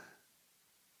 So,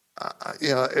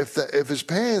 if it's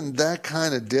paying that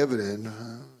kind of dividend,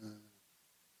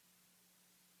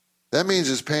 that means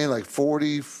it's paying like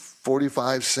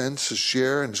 45 cents a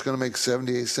share, and it's going to make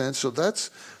 78 cents. So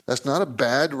that's not a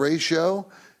bad ratio.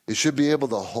 It should be able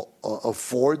to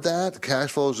afford that. The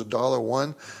cash flow is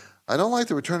 $1.01. I don't like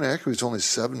the return on equity. It's only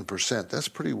 7%. That's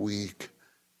pretty weak.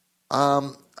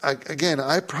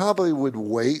 I probably would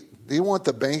wait. You want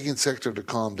the banking sector to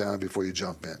calm down before you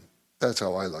jump in. That's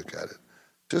how I look at it.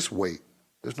 Just wait.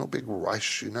 There's no big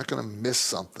rush. You're not going to miss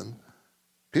something.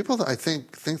 People, I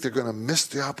think they're going to miss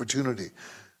the opportunity.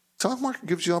 Stock market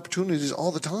gives you opportunities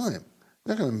all the time.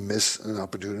 You're not going to miss an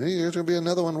opportunity. There's going to be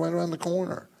another one right around the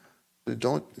corner.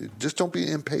 Don't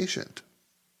be impatient.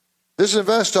 This is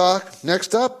Invest Talk.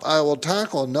 Next up, I will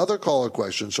tackle another caller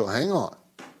question, so hang on.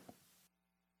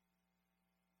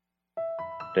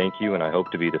 Thank you, and I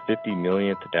hope to be the 50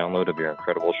 millionth download of your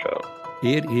incredible show.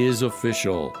 It is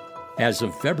official. As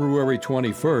of February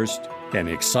 21st, an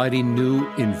exciting new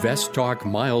Invest Talk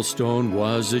milestone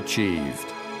was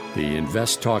achieved. The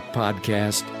Invest Talk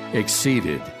podcast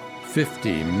exceeded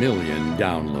 50 million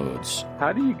downloads.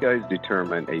 How do you guys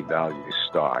determine a value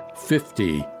stock?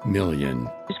 50 million.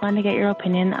 Just wanted to get your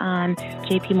opinion on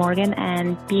JP Morgan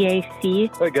and BAC.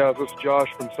 Hey guys, it's Josh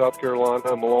from South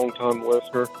Carolina. I'm a long-time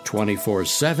listener.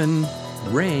 24/7,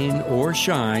 rain or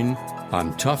shine,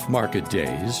 on tough market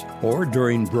days or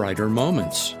during brighter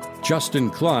moments. Justin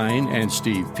Klein and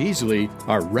Steve Peasley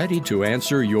are ready to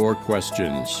answer your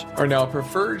questions. All right, now, a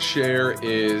preferred share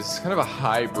is kind of a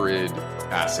hybrid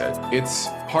asset. It's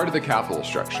part of the capital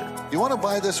structure. You want to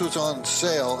buy this when it's on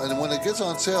sale, and when it gets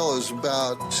on sale, it's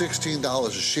about $16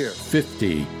 a share.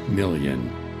 50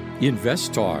 million.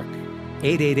 Invest Talk.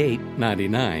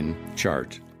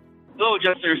 888-99-CHART. Hello,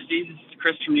 Justin or Steve. This is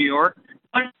Chris from New York.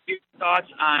 What are your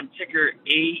thoughts on ticker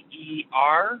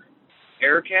AER,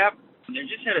 AerCap? They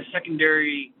just had a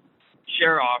secondary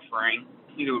share offering.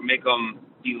 I think it would make them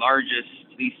the largest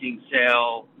leasing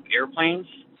sale airplanes.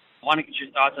 I want to get your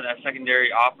thoughts on that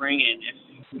secondary offering and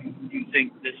if you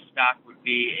think this stock would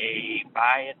be a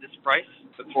buy at this price.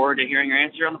 Look forward to hearing your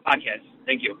answer on the podcast.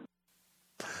 Thank you.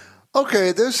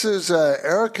 Okay, this is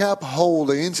AerCap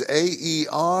Holdings,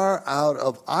 AER, out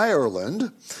of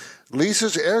Ireland.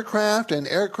 Leases aircraft and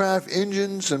aircraft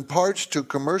engines and parts to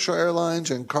commercial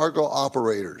airlines and cargo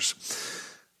operators.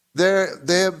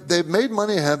 They've made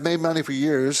money, have made money for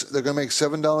years. They're going to make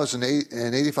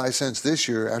 $7.85 this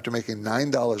year after making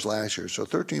 $9 last year, so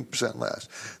 13% less.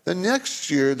 Then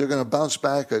next year, they're going to bounce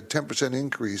back a 10%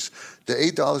 increase to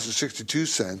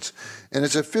 $8.62, and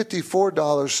it's a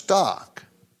 $54 stock.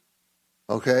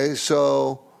 Okay,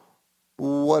 so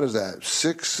what is that?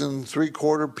 6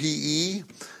 3/4 PE?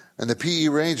 And the PE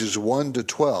range is 1 to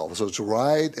 12. So it's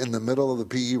right in the middle of the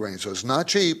PE range. So it's not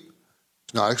cheap.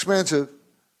 It's not expensive.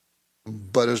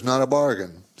 But it's not a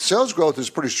bargain. Sales growth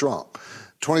is pretty strong.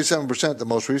 27% the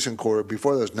most recent quarter.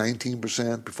 Before that was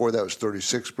 19%. Before that was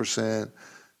 36%.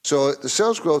 So the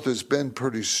sales growth has been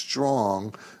pretty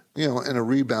strong, in a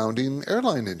rebounding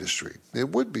airline industry. It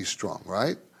would be strong,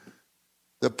 right?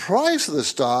 The price of the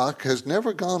stock has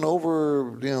never gone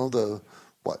over, the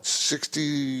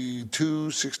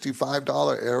 $62,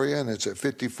 $65 area, and it's at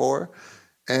 $54.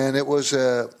 And it was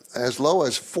as low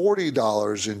as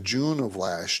 $40 in June of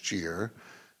last year.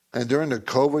 And during the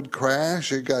COVID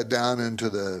crash, it got down into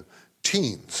the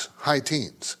teens, high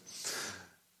teens.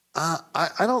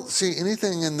 I don't see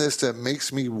anything in this that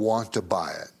makes me want to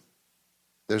buy it.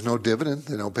 There's no dividend.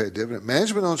 They don't pay a dividend.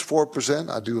 Management owns 4%.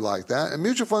 I do like that. And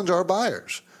mutual funds are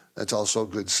buyers. That's also a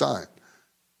good sign.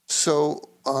 So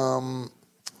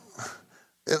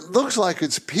it looks like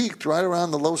it's peaked right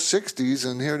around the low 60s,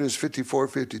 and here it is 54,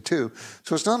 52.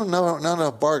 So it's not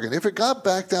enough bargain. If it got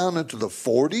back down into the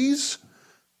 40s,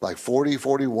 like 40,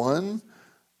 41,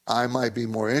 I might be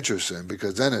more interested in,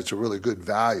 because then it's a really good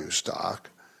value stock.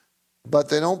 But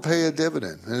they don't pay a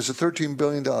dividend. And it's a $13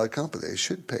 billion company. They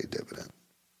should pay dividend.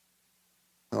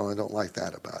 No, I don't like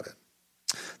that about it.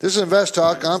 This is Invest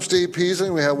Talk. I'm Steve Peasley.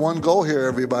 We have one goal here,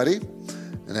 everybody.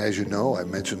 And as you know, I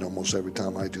mention almost every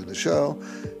time I do the show,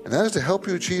 and that is to help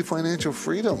you achieve financial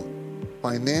freedom.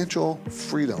 Financial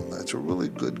freedom. That's a really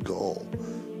good goal.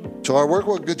 So our work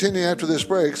will continue after this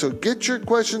break. So get your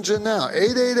questions in now.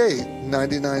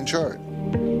 888-99-CHART.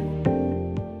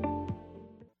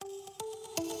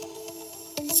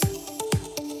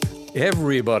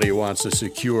 Everybody wants a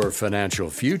secure financial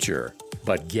future,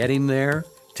 but getting there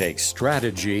takes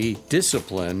strategy,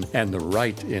 discipline, and the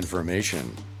right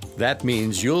information. That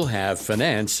means you'll have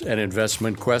finance and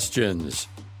investment questions.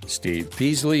 Steve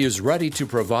Peasley is ready to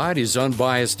provide his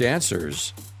unbiased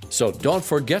answers. So don't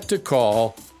forget to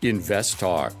call Invest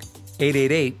Talk.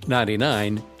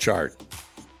 888-99-CHART.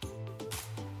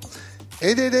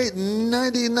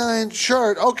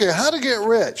 888-99-CHART. Okay, how to get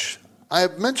rich. I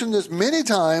have mentioned this many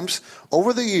times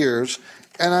over the years,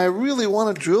 and I really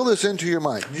want to drill this into your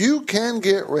mind. You can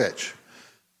get rich.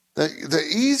 The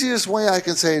easiest way I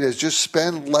can say it is just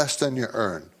spend less than you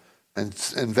earn and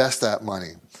invest that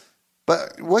money.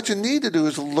 But what you need to do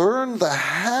is learn the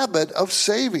habit of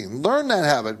saving. Learn that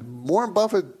habit. Warren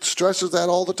Buffett stresses that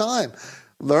all the time.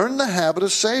 Learn the habit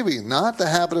of saving, not the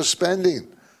habit of spending.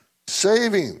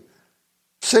 Saving.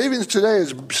 Savings today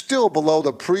is still below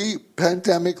the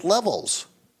pre-pandemic levels.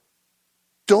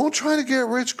 Don't try to get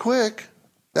rich quick.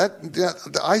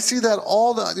 I see that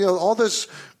all this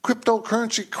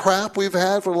cryptocurrency crap we've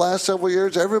had for the last several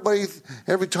years.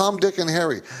 Every Tom, Dick, and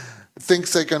Harry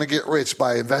thinks they're going to get rich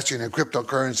by investing in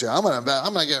cryptocurrency. I'm going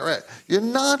to get rich. You're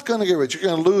not going to get rich. You're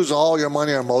going to lose all your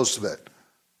money or most of it.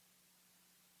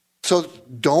 So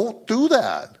don't do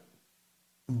that.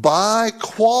 Buy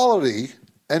quality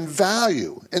and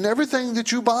value in everything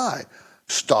that you buy.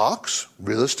 Stocks,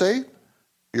 real estate,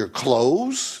 your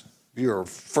clothes, your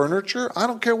furniture, I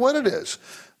don't care what it is.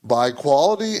 Buy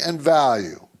quality and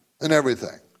value in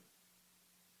everything.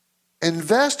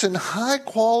 Invest in high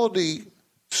quality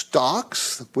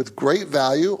stocks with great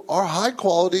value or high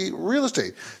quality real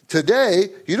estate. Today,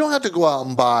 you don't have to go out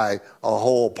and buy a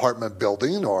whole apartment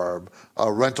building or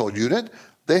a rental unit.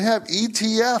 They have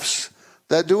ETFs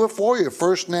that do it for you.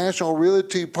 First National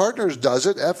Realty Partners does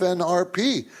it,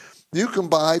 FNRP. You can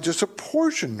buy just a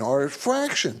portion or a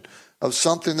fraction of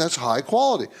something that's high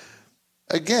quality.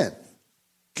 Again,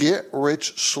 get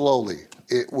rich slowly.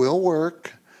 It will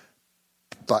work.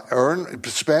 But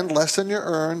spend less than you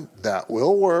earn. That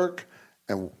will work.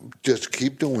 And just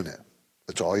keep doing it.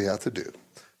 That's all you have to do.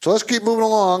 So let's keep moving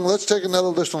along. Let's take another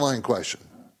listener line question.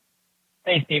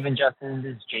 Hey, Steve and Justin.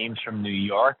 This is James from New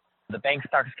York. The bank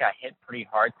stocks got hit pretty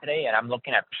hard today, and I'm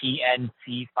looking at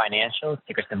PNC Financial,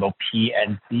 ticker symbol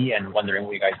PNC, and wondering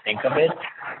what you guys think of it.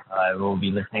 We'll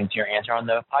be listening to your answer on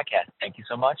the podcast. Thank you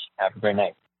so much. Have a great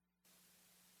night.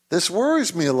 This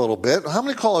worries me a little bit. How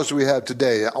many callers do we have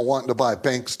today wanting to buy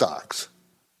bank stocks?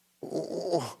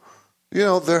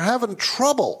 They're having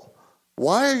trouble.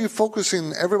 Why are you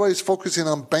everybody's focusing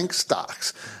on bank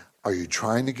stocks? Are you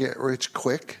trying to get rich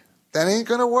quick? That ain't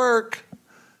going to work.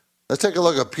 Let's take a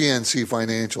look at PNC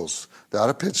Financials. They're out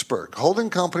of Pittsburgh. Holding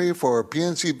company for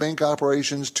PNC Bank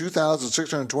operations,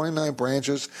 2,629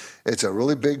 branches. It's a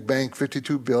really big bank,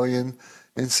 $52 billion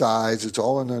in size. It's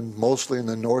all mostly in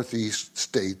the Northeast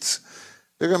states.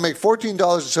 They're going to make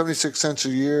 $14.76 a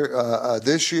year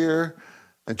this year.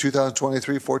 In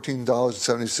 2023,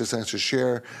 $14.76 a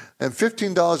share, and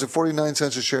 $15.49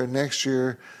 a share next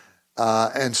year.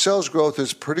 And sales growth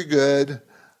is pretty good.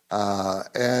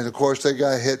 And of course, they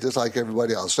got hit just like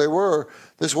everybody else.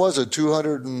 This was a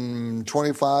 $225,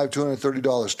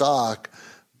 $230 stock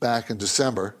back in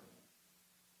December.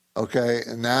 Okay,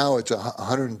 and now it's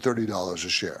 $130 a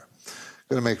share.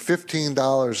 Going to make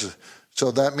 $15.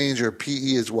 So that means your PE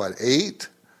is what, 8?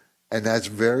 And that's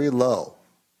very low.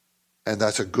 And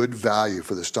that's a good value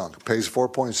for the stock. It pays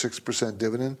 4.6%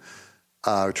 dividend.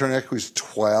 Return on equity is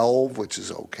 12, which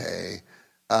is okay.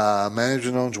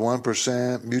 Management owns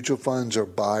 1%. Mutual funds are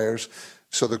buyers.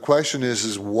 So the question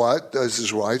is what does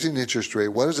this rising interest rate,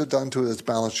 what has it done to its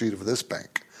balance sheet of this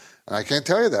bank? And I can't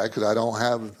tell you that because I don't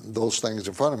have those things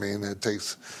in front of me, and it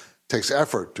takes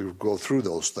effort to go through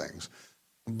those things.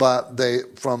 But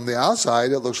from the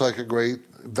outside, it looks like a great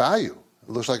value. It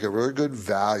looks like a very good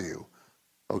value,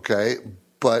 okay?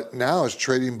 But now it's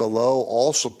trading below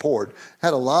all support.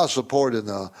 Had a lot of support in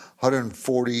the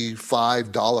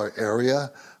 $145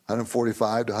 area,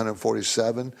 145 to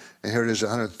 147, and here it is at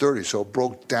 130. So it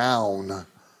broke down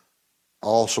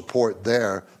all support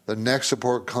there. The next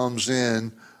support comes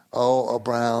in,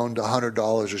 around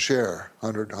 $100 a share,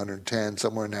 100, 110,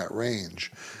 somewhere in that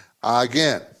range.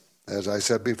 Again, as I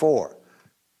said before,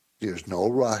 there's no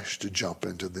rush to jump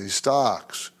into these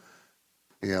stocks.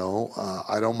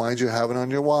 I don't mind you having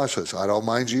on your watch list. I don't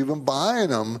mind you even buying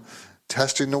them,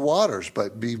 testing the waters,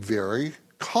 but be very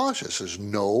cautious. There's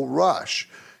no rush.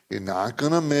 You're not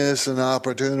going to miss an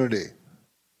opportunity.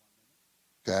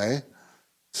 Okay?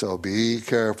 So be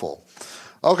careful.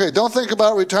 Okay, don't think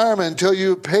about retirement until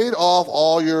you've paid off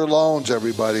all your loans,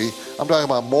 everybody. I'm talking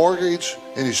about mortgage,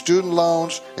 any student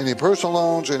loans, any personal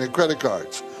loans, any credit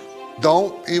cards.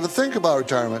 Don't even think about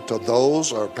retirement until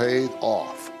those are paid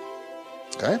off.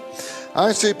 Okay?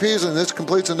 I'm Steve Peasley, and this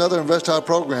completes another Invest Talk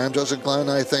program. Justin Klein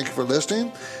and I thank you for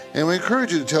listening, and we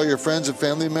encourage you to tell your friends and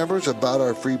family members about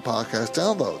our free podcast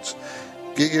downloads.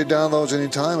 Get your downloads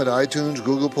anytime at iTunes,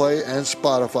 Google Play, and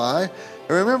Spotify.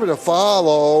 And remember to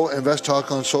follow Invest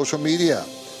Talk on social media.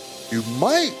 You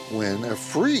might win a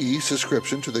free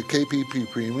subscription to the KPP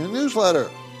Premium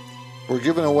newsletter. We're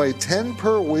giving away 10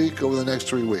 per week over the next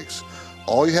 3 weeks.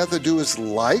 All you have to do is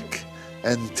like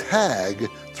and tag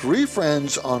 3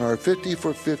 friends on our 50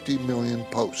 for 50 million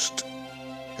post.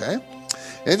 Okay?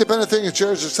 Independent thinking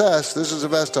shares success. This is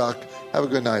Invest Talk. Have a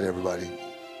good night, everybody.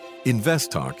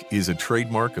 Invest Talk is a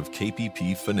trademark of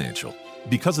KPP Financial.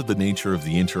 Because of the nature of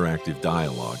the interactive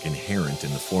dialogue inherent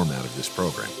in the format of this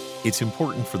program, it's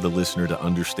important for the listener to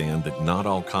understand that not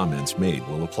all comments made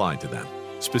will apply to them.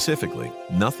 Specifically,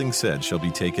 nothing said shall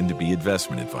be taken to be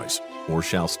investment advice, or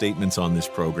shall statements on this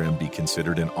program be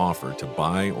considered an offer to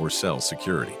buy or sell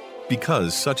security.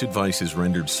 Because such advice is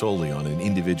rendered solely on an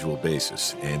individual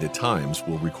basis and at times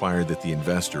will require that the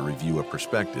investor review a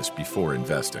prospectus before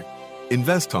investing.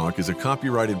 Invest Talk is a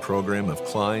copyrighted program of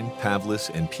Klein, Pavlis,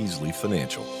 and Peasley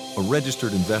Financial, a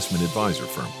registered investment advisor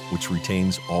firm which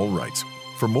retains all rights.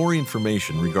 For more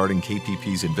information regarding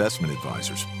KPP's investment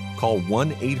advisors, call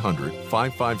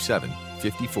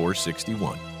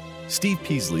 1-800-557-5461. Steve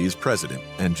Peasley is president,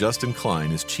 and Justin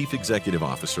Klein is chief executive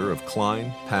officer of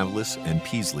Klein, Pavlis, and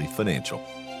Peasley Financial.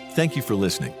 Thank you for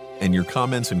listening, and your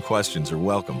comments and questions are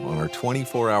welcome on our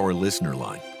 24-hour listener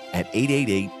line at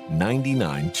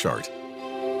 888-99-CHART.